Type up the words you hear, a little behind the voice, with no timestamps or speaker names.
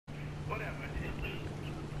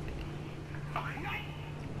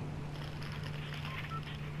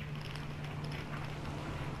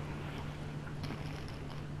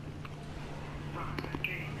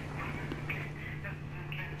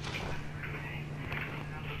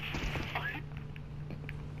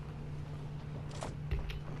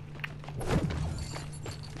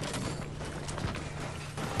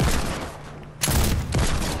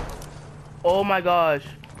Oh my gosh.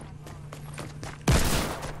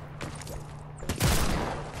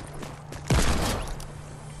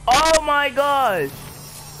 Oh my gosh.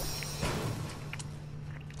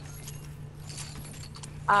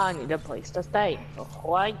 I need a place to stay.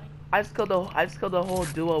 What? I just killed the whole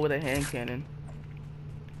duo with a hand cannon.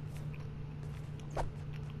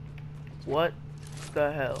 What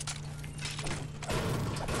the hell?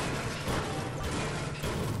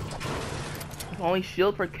 Only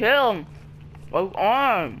shield per kill. What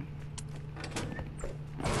arm?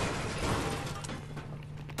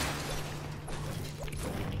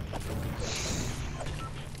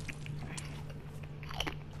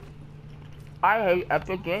 I hate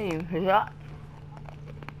epic games. Yeah.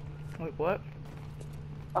 Wait, what?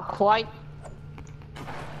 What?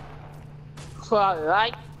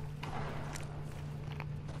 Right?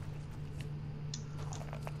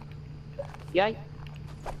 Yay.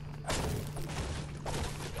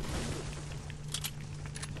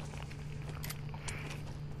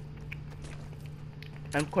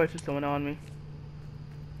 And of course there's someone on me.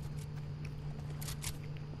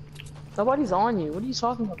 Nobody's on you. What are you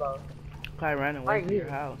talking about? I ran away Right from your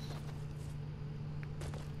here. house.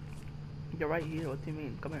 You're right here. What do you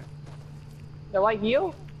mean? Come here. The white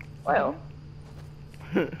heel? Well,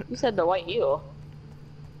 you said the white heel.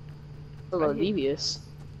 A little Right here. devious.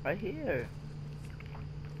 Right here.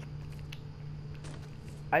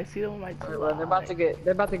 I see them on my Well, they're about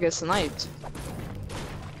to get sniped.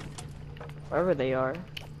 Wherever they are.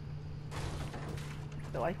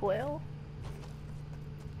 They're like, well.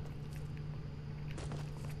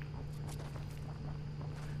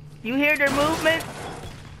 You hear their movement?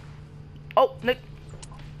 Oh, Nick.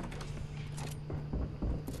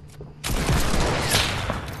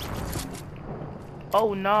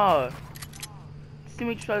 Oh no. See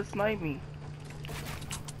me try to snipe me.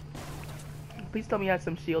 Please tell me you had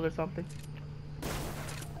some shield or something.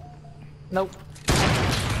 Nope.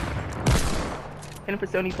 Hit him for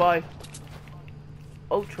 75.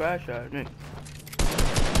 Oh, trash at me.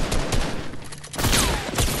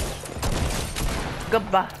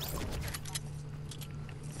 Goodbye.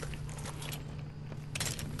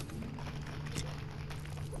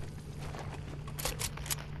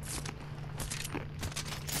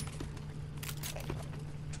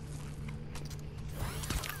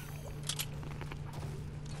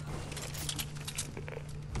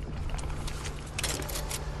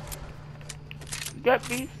 Get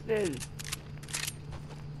beasted.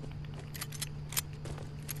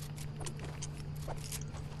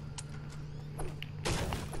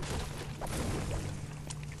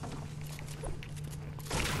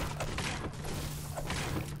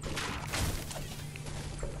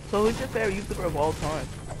 So who's your favorite YouTuber of all time?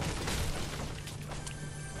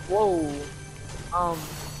 Whoa.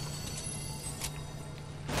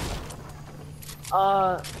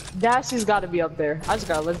 Dashy's gotta be up there. I just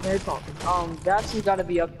gotta listen to her talking. Dashy's gotta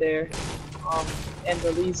be up there. And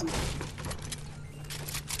the Lazy.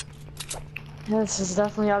 Yes, it's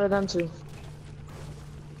definitely out of them too.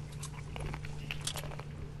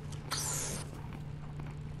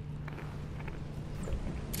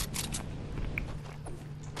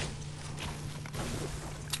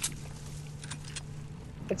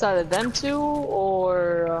 It's either them two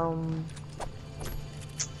or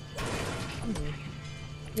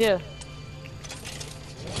yeah.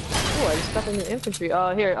 Oh, I just got the new infantry.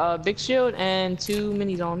 Here, big shield and 2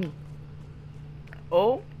 minis on me.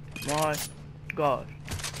 Oh my god.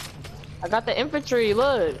 I got the infantry.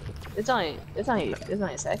 Look, it's not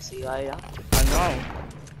sexy. Like, I know.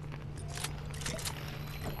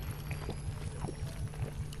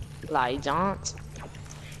 like jaunt.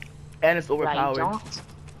 And it's Like overpowered. jaunt.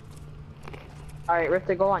 All right,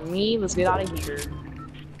 Richter, go on me. Let's get out of here.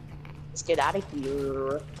 Let's get out of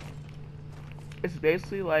here. It's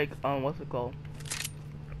basically like what's it called?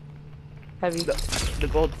 Heavy. The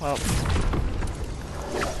gold pump.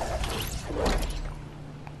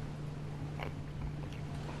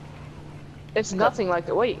 It's nothing like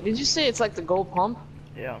the. Wait, did you say it's like the gold pump?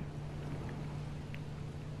 Yeah.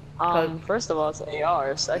 First of all, it's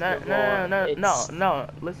AR. Second of all, No.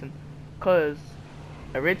 Listen, cause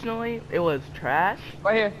originally it was trash.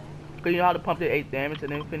 Right here. Cause you know how the pump did 8 damage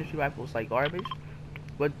and then infantry rifle was like garbage.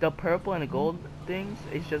 But the purple and the gold things,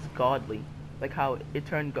 it's just godly. Like how it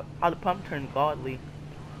turned, how the pump turned godly,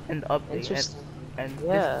 and the update. Interesting. And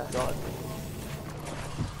Yeah. this is godly.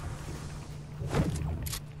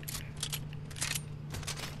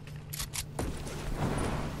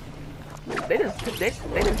 They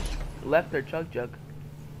just left their chug jug.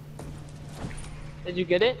 Did you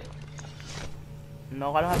get it?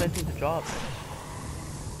 No, I don't have anything to drop.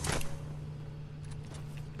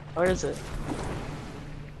 Where is it?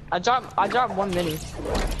 I dropped one mini.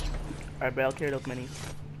 Alright, but I'll carry those minis.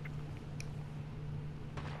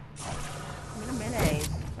 Minis.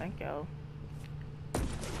 Thank you.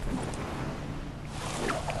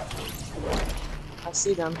 I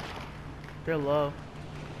see them. They're low.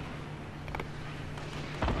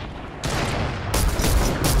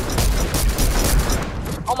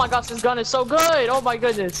 Oh my gosh, this gun is so good! Oh my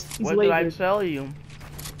goodness. He's What did I lasered. tell you?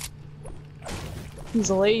 He's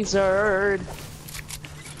lasered.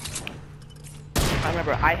 I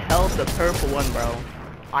remember I held the purple one, bro.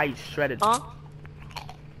 I shredded. Huh?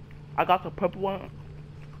 I got the purple one.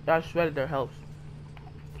 I shredded their health.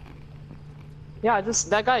 Yeah, I just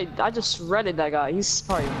shredded that guy. He's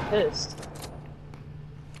probably pissed.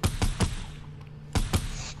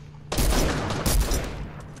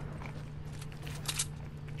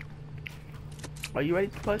 Are you ready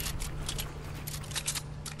to push?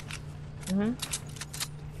 Mhm.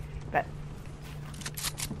 Bet.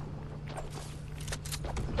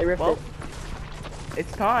 They ripped Well, it.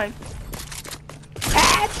 it's time.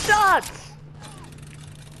 Headshots!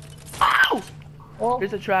 Ow! Well,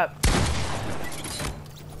 Here's a trap.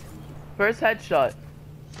 First headshot.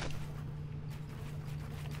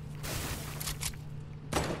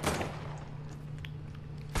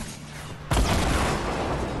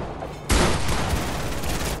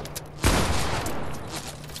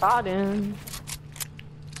 got him.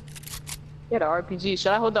 Yeah, the RPG.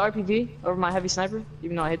 Should I hold the RPG over my heavy sniper,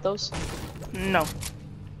 even though I hit those? No.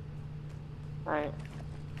 Alright.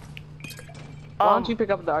 Why don't you pick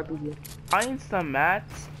up the RPG? I need some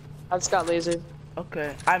mats. I just got lasered.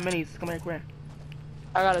 Okay. I have minis. Come here.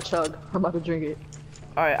 I got a chug. I'm about to drink it.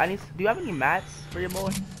 Alright, I need. Do you have any mats for your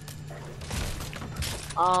boy?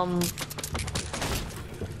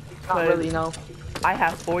 Not really, no. I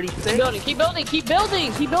have 46. Keep building, keep building, keep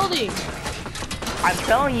building, keep building! I'm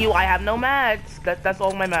telling you, I have no mats. That's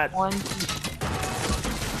all my mats. One.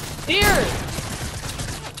 Here!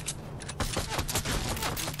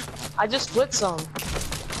 I just split some.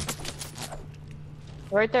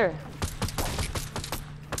 Right there.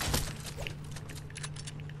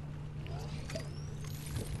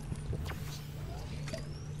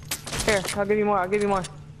 Here, I'll give you more, I'll give you more.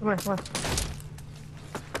 Come here, come on.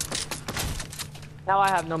 Now I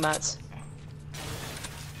have no mats.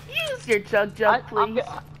 Use your chug, please. I'm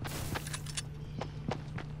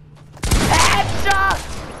Headshot!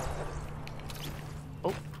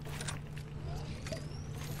 Oh.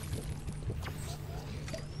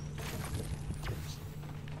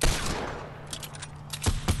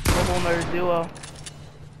 Double nerd duo.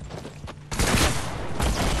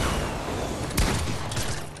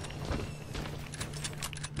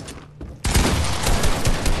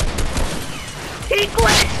 He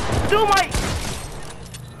glitched! Do my...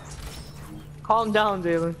 Calm down,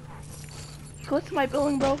 Jalen. He glitched my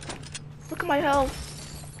building, bro. Look at my health.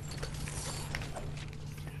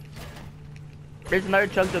 There's another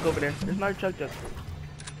chug jug over there. There's another chug jug.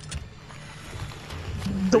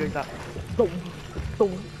 Figure it out.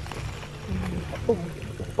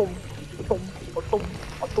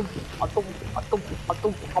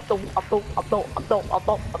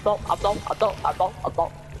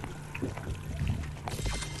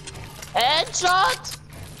 Headshot!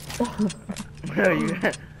 Where are you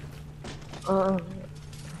at?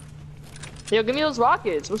 Yo, give me those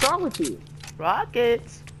rockets. What's wrong with you?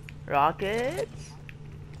 Rockets. Rockets.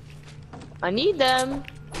 I need them.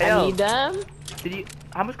 I Yo. need them. Did you...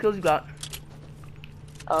 How much kills you got?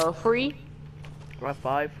 Free. I got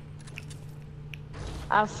 5.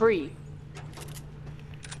 I have free.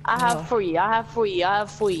 I have free. I have free. I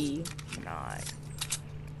have free. Nice.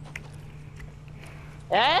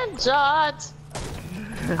 Headshot!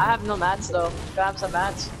 I have no mats though. Can I have some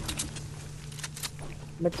mats?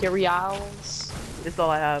 Materials. That's all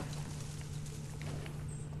I have.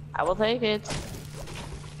 I will take it.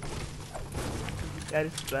 That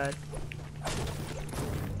is bad.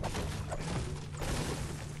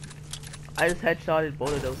 I just headshotted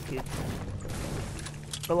both of those kids.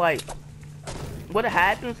 But like, what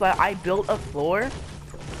happens, like, I built a floor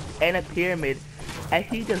and a pyramid and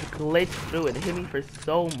he just glitched through it and hit me for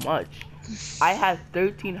so much. I had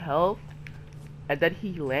 13 health and then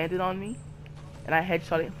he landed on me and I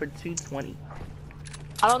headshot him for 220.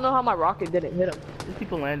 I don't know how my rocket didn't hit him. There's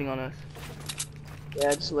people landing on us.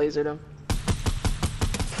 Yeah, I just lasered him.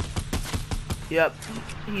 Yep,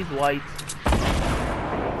 he's white.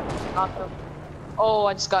 Knocked him. Oh,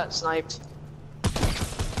 I just got sniped.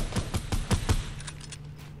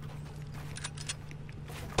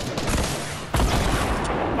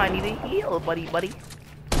 Might need a heal, buddy.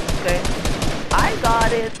 Okay, I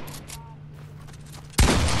got it.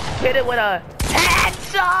 hit it with a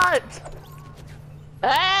headshot.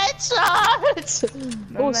 Headshot!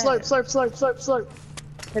 No, Oh, man. slurp, slurp, slurp, slurp, slurp.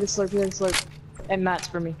 Hit a slurp, hit a slurp. And mats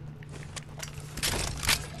for me.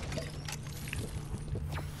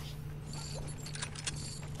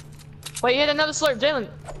 Wait, hit another slurp, Jalen.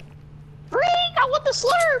 Freak! I want the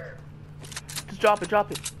slurp! Just drop it,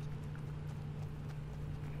 drop it.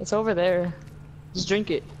 It's over there. Just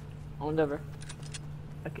drink it. Or whatever.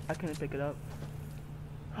 I can't pick it up.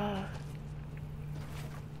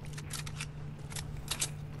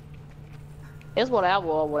 It's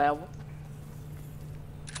whatever, whatever.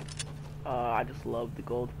 I just love the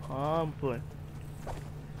gold pump.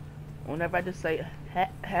 Whenever I just say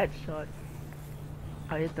headshot,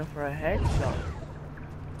 I hit them for a headshot.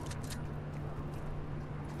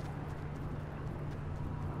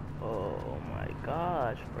 Oh my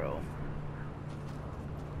gosh, bro.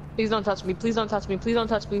 Please don't touch me, please don't touch me, please don't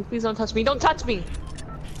touch me, please don't touch me, don't touch me!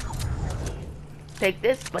 Take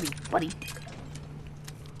this, buddy, buddy.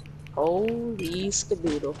 Holy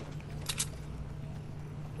skadoodle.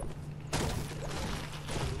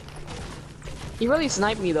 He really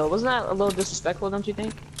sniped me though, wasn't that a little disrespectful, don't you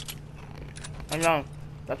think? I know.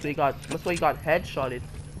 That's what he got headshotted.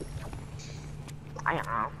 I don't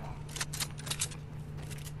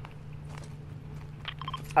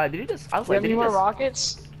know. Did you just? I was Do you like, have any did you more just?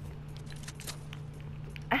 rockets?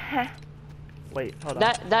 Wait, hold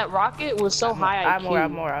on. That rocket was so high I have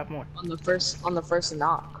IQ more. I have more. on the first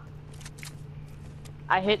knock.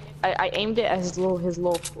 I aimed it at his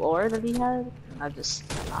little floor that he had, and I just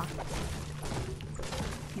knocked.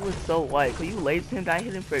 He was so white. Could you laser him? I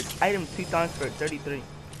hit him 2 times for 33.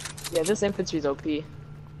 Yeah, this infantry's OP. I'm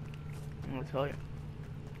gonna tell you.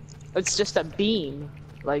 It's just a beam.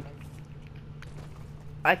 Like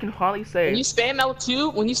I can finally say. when you spam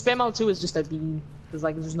L2, it's just a beam. Cause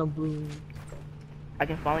like there's no boom. I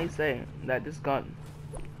can finally say that this gun,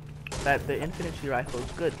 that the infantry rifle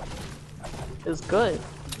is good. It's good.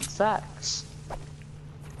 It's facts.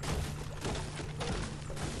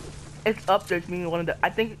 It's up there to being one of the. I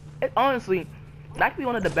think it honestly, that could be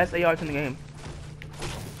one of the best ARs in the game.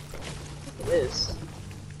 It is.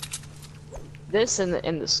 This and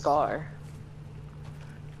the Scar.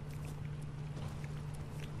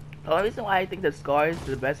 The only reason why I think the Scar is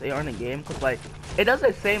the best AR in the game, cause like it does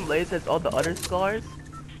the same laser as all the other Scars,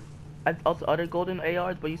 as also other golden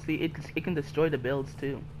ARs, but you see it can destroy the builds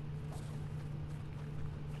too.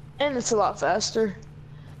 And it's a lot faster.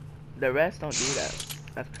 The rest don't do that.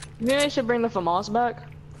 Maybe I should bring the FAMAS back.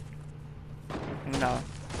 No,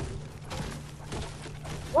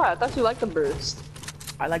 Why? I thought you liked the burst.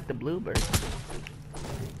 I like the blue burst.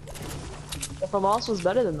 The FAMAS was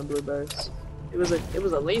better than the blue burst. It was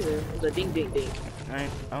a laser. It was a ding ding ding. I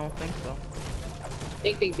don't think so.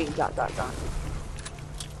 Ding ding ding dot dot dot.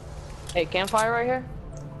 Hey, campfire right here.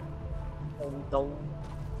 Dum dum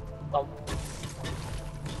dum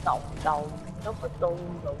dum dum dum dum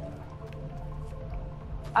dum.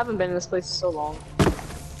 I haven't been in this place in so long.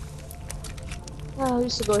 Oh, I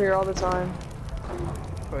used to go here all the time.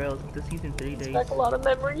 For real, the season 3 days. Back a lot of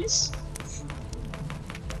memories.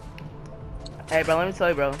 Hey, bro, let me tell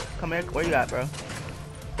you, bro. Come here. Where you at, bro?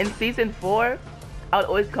 In season 4, I would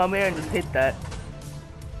always come here and just hit that.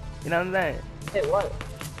 You know what I'm saying? Hit what?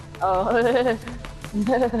 Oh.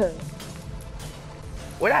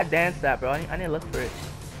 Where that dance at, bro? I need to look for it.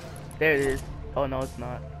 There it is. Oh no, it's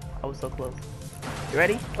not. I was so close. You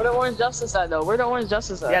ready? Where the orange justice at though? Where the orange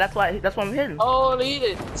justice at? Yeah, that's why I'm hitting. Oh, eat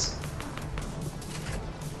it.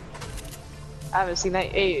 I haven't seen that.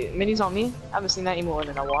 Hey, minis on me. I haven't seen that emote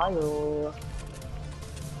in a while.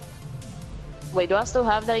 Wait, do I still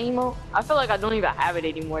have that emote? I feel like I don't even have it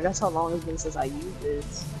anymore. That's how long it's been since I used it.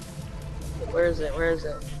 Where is it? Where is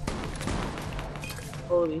it?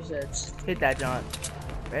 Holy shit. Hit that, John.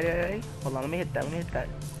 Ready, ready? Hold on, let me hit that. Let me hit that.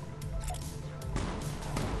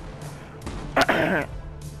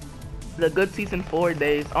 The good season 4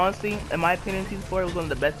 days. Honestly, in my opinion, season 4 was one of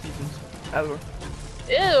the best seasons ever.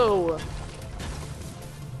 Ew.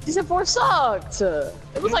 Season 4 sucked.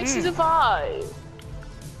 It was like season 5.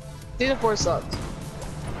 Season 4 sucked.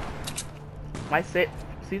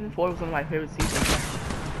 Season 4 was one of my favorite seasons.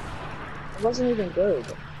 It wasn't even good.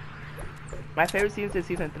 My favorite seasons is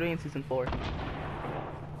season 3 and season 4.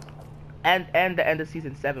 And the end of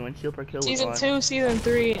season 7 when Shield per Kill was Season on. 2, season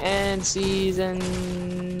 3, and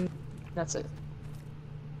season... That's it.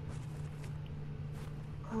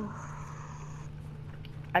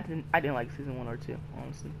 I didn't like season 1 or 2,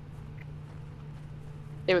 honestly.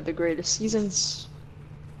 They were the greatest seasons.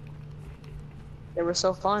 They were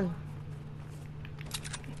so fun.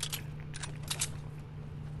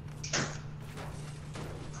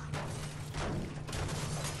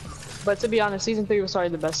 But to be honest, season 3 was probably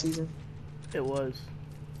the best season. It was.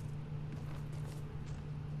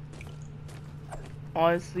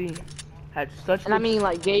 Honestly, had such And I good, mean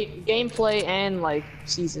like gameplay and like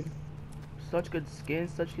season. such good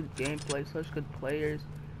skins, such good gameplay, such good players.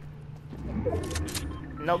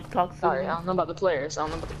 No Sorry, toxicity. I don't know about the players. I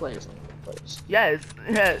don't know about the players. I don't know about the players. Yes,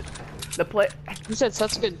 yes. The play. You said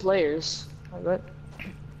such good players. What?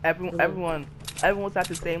 Everyone's at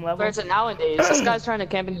the same level. Where's it nowadays? This guy's trying to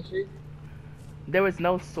camp in the tree. There was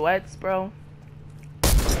no sweats, bro.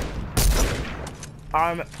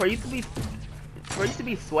 For you to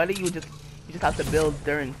be sweaty, you just have to build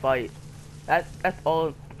during fight. That's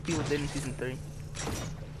all people did in season 3.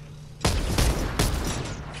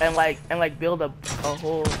 And like build a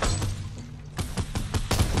whole.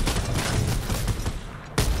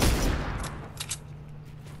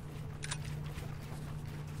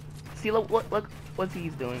 See, look what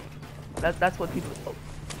he's doing. That's what people. Oh,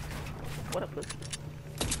 what a pussy.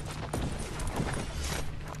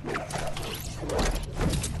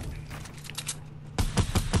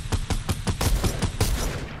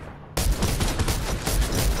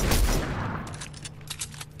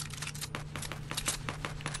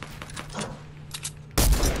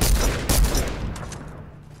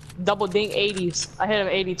 Double ding 80s. I hit him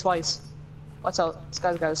 80 twice. Watch out. This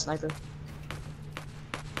guy's got a sniper.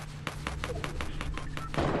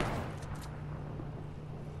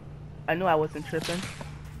 I knew I wasn't tripping.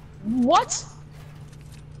 What?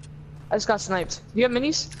 I just got sniped. Do you have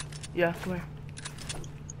minis? Yeah, come here.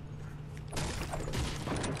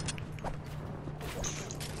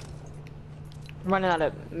 I'm running out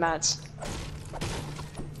of mats.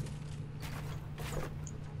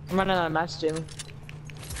 I'm running out of mats, Jalen.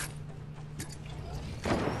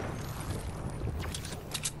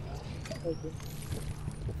 Thank you.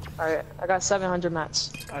 Alright, I got 700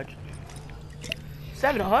 mats.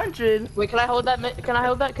 700? Wait, can I hold that? Can I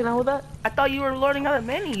hold that? Can I hold that? I thought you were running out of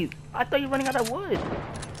minis. I thought you were running out of wood.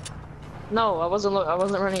 No, I wasn't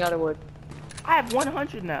running out of wood. I have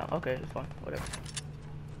 100 now. Okay, it's fine. Whatever.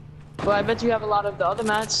 But I bet you have a lot of the other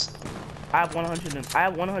mats. I have 100. I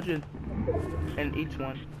have 100 in each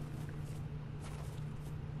one.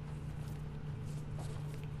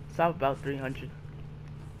 So I have about 300.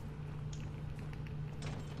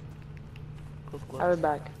 Close, close. I'll be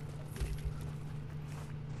back.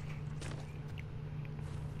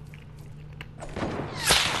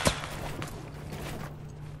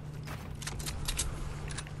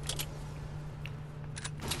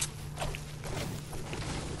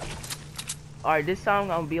 Alright, this time I'm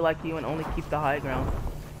gonna be like you and only keep the high ground.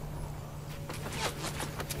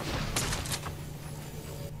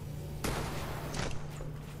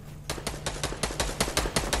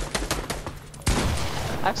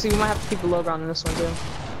 Actually, we might have to keep the low ground in this one too.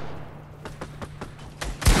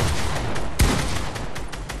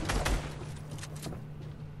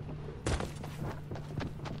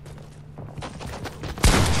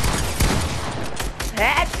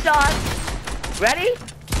 Headshots! Ready?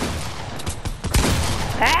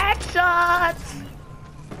 Headshots!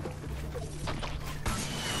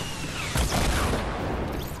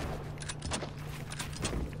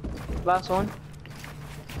 Last one.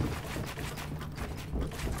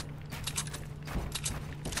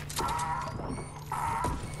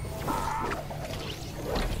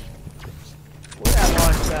 Where that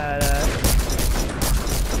launch pad at?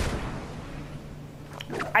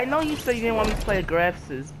 I know you said you didn't want me to play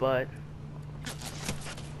aggressives, but...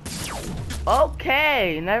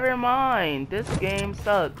 Okay, never mind. This game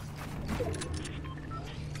sucks.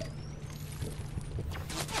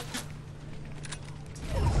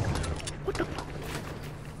 What the fuck?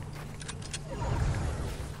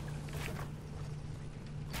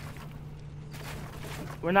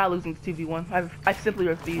 We're not losing to 2v1. I simply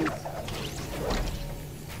refuse.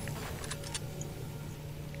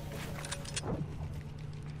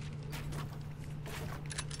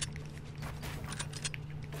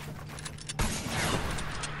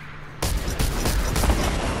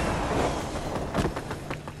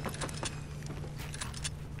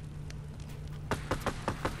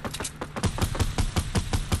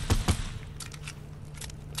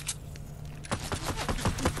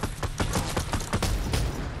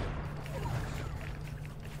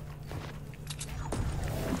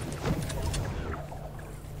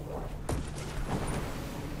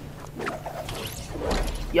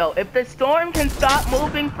 Yo, if the storm can stop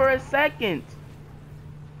moving for a second.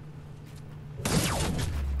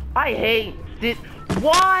 I hate this.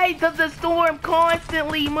 Why does the storm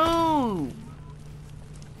constantly move?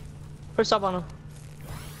 Push up on him.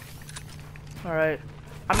 Alright.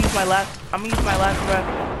 I'm gonna use my last breath.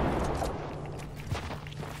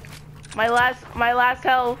 My last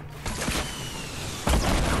health.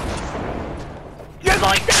 You're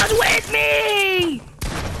going down with me!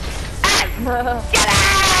 Get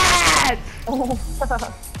it!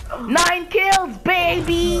 9 kills,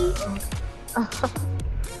 baby!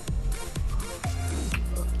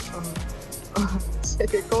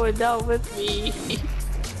 You're going down with me.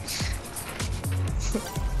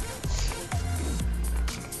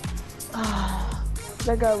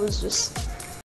 That guy was just